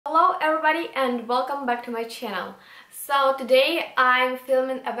everybody and welcome back to my channel. So today I'm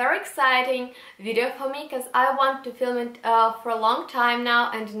filming a very exciting video for me because I want to film it for a long time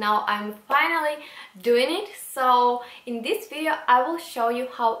now, and now I'm finally doing it. So in this video I will show you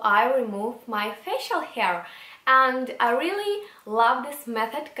how I remove my facial hair, and I really love this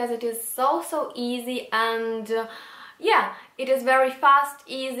method because it is so easy, and yeah, it is very fast,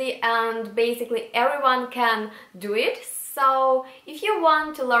 easy, and basically everyone can do it. So if you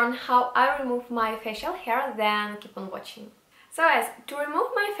want to learn how I remove my facial hair, then keep on watching. So guys, to remove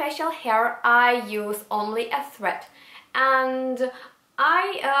my facial hair I use only a thread, and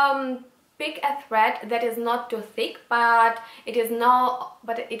I pick a thread that is not too thick, but it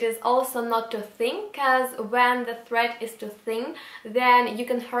is also not too thin, because when the thread is too thin then you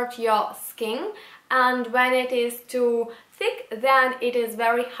can hurt your skin, and when it is too thick then it is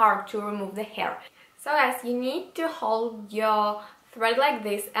very hard to remove the hair. So guys, you need to hold your thread like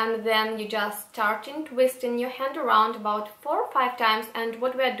this, and then you just start twisting your hand around about 4 or 5 times, and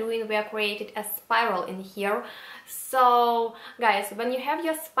what we are doing, we are creating a spiral in here. So guys, when you have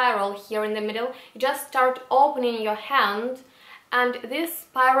your spiral here in the middle, you just start opening your hand and this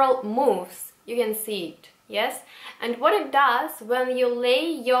spiral moves. You can see it, yes? And what it does, when you lay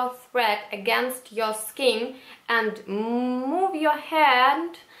your thread against your skin and move your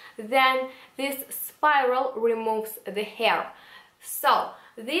hand, then this spiral removes the hair. So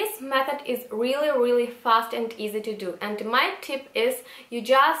this method is really fast and easy to do, and my tip is you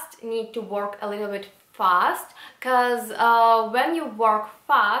just need to work a little bit fast, because when you work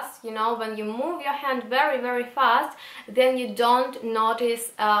fast, you know, when you move your hand very fast, then you don't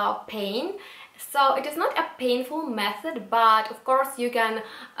notice pain. So it is not a painful method, but of course you can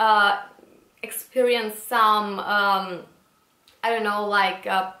experience some I don't know, like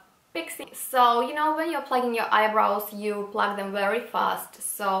pixie. So, you know, when you're plugging your eyebrows, you plug them very fast.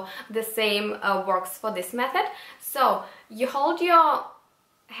 So the same works for this method. So you hold your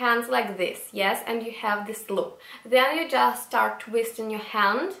hands like this, yes, and you have this loop. Then you just start twisting your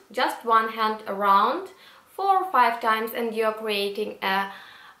hand, just one hand around 4 or 5 times, and you're creating a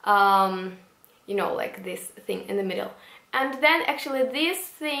you know, like this thing in the middle. And then actually this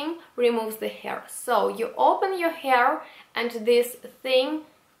thing removes the hair. So you open your hair and this thing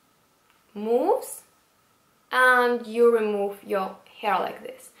moves and you remove your hair like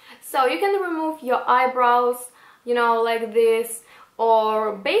this. So you can remove your eyebrows, you know, like this,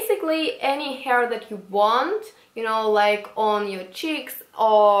 or basically any hair that you want, you know, like on your cheeks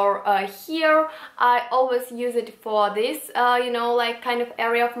or here. I always use it for this, you know, like kind of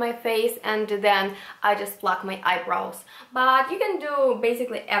area of my face, and then I just pluck my eyebrows. But you can do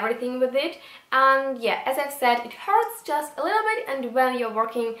basically everything with it, and yeah, as I've said, it hurts just a little bit, and when you're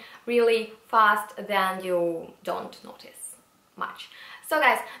working really fast then you don't notice much. So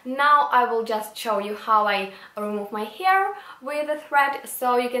guys, now I will just show you how I remove my hair with a thread,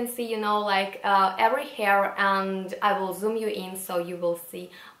 so you can see, you know, like every hair, and I will zoom you in so you will see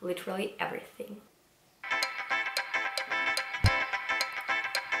literally everything.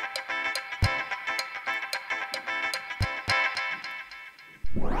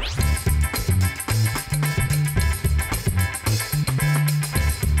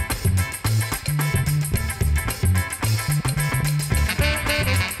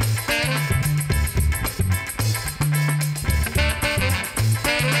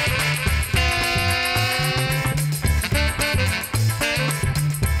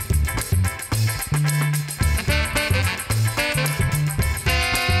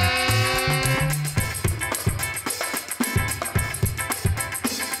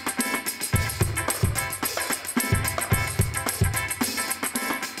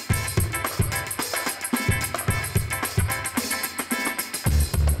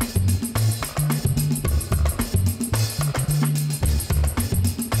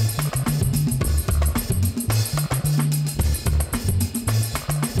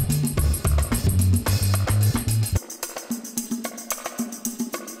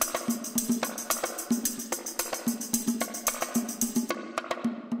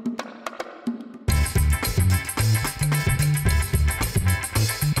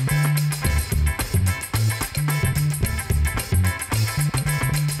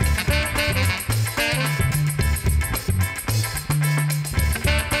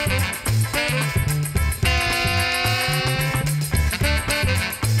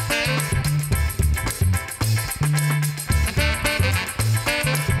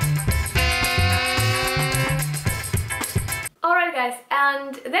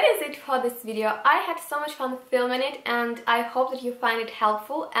 And that is it for this video. I had so much fun filming it, and I hope that you find it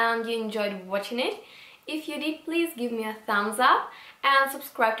helpful and you enjoyed watching it. If you did, please give me a thumbs up, and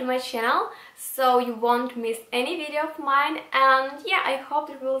subscribe to my channel so you won't miss any video of mine. And yeah, I hope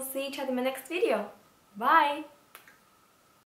that we'll see each other in my next video. Bye!